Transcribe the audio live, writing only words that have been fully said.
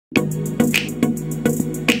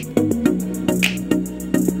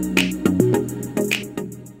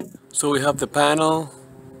So we have the panel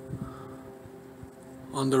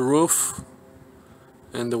on the roof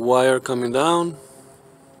and the wire coming down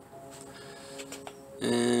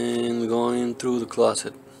and going through the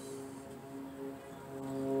closet.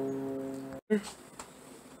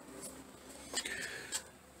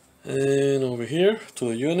 And over here to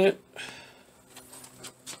the unit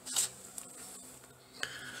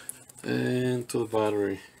and to the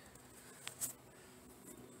battery.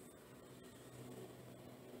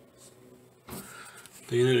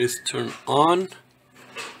 The unit is turned on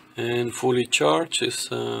and fully charged. Is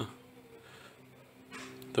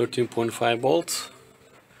 13.5 volts.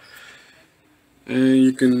 And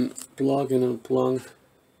you can plug and unplug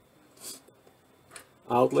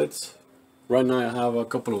outlets. Right now I have a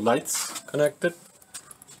couple of lights connected.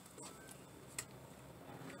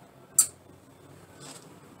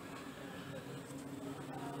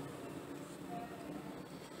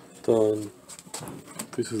 Then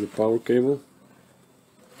this is the power cable.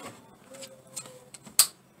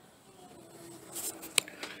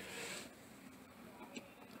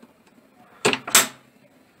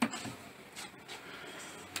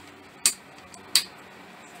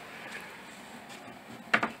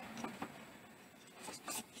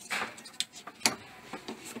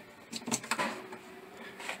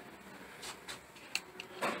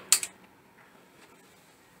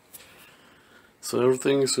 So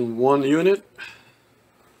everything is in one unit.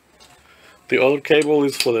 The other cable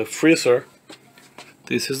is for the freezer.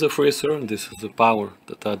 This is the freezer and this is the power,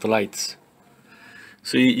 the lights.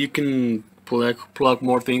 So you can plug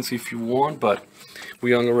more things if you want, but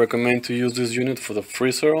we only recommend to use this unit for the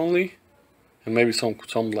freezer only and maybe some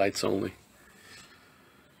lights only.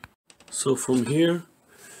 So from here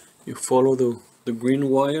you follow the green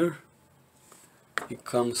wire. It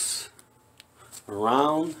comes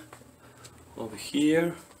around over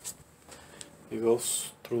here, it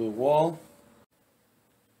goes through the wall.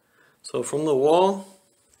 So from the wall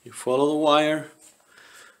you follow the wire,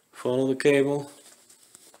 follow the cable.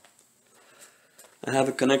 I have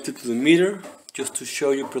it connected to the meter just to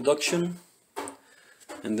show you production.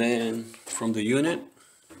 And then from the unit,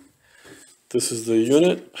 this is the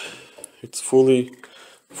unit. It's fully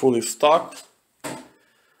stocked,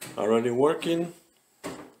 already working.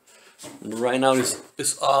 And right now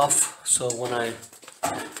it's off, so when I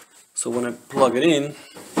plug it in,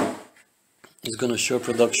 it's gonna show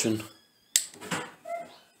production.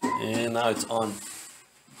 And now it's on.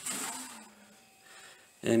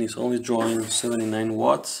 And it's only drawing 79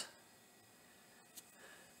 watts.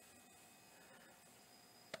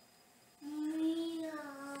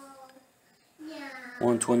 No.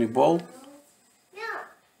 120 volt.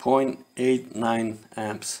 0.89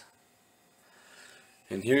 amps.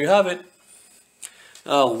 And here you have it.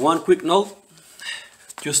 One quick note,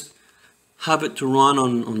 just have it to run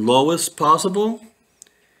on lowest possible.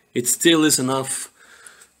 It still is enough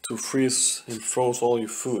to freeze and froze all your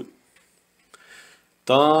food.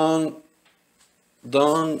 Don't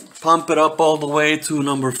pump it up all the way to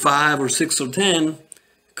number 5 or 6 or 10,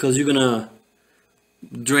 because you're gonna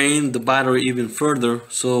drain the battery even further.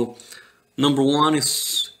 So number 1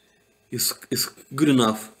 is good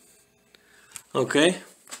enough. Okay,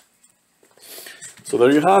 so there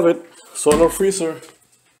you have it, solar freezer.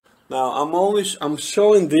 Now I'm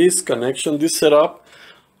showing this connection, this setup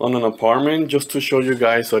on an apartment, just to show you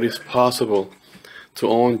guys that it's possible to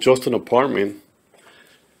own just an apartment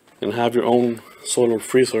and have your own solar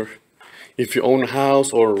freezer. If you own a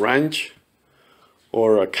house or a ranch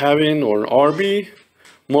or a cabin or an RV,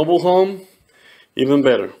 mobile home, even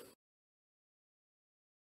better.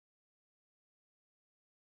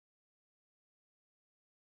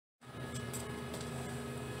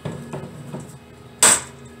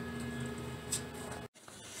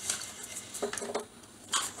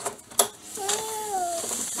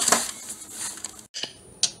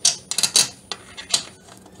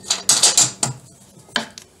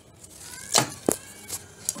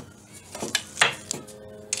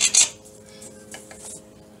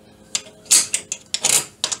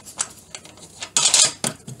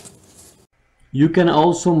 You can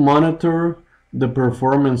also monitor the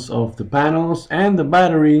performance of the panels and the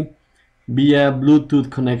battery via Bluetooth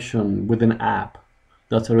connection with an app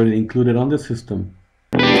that's already included on the system.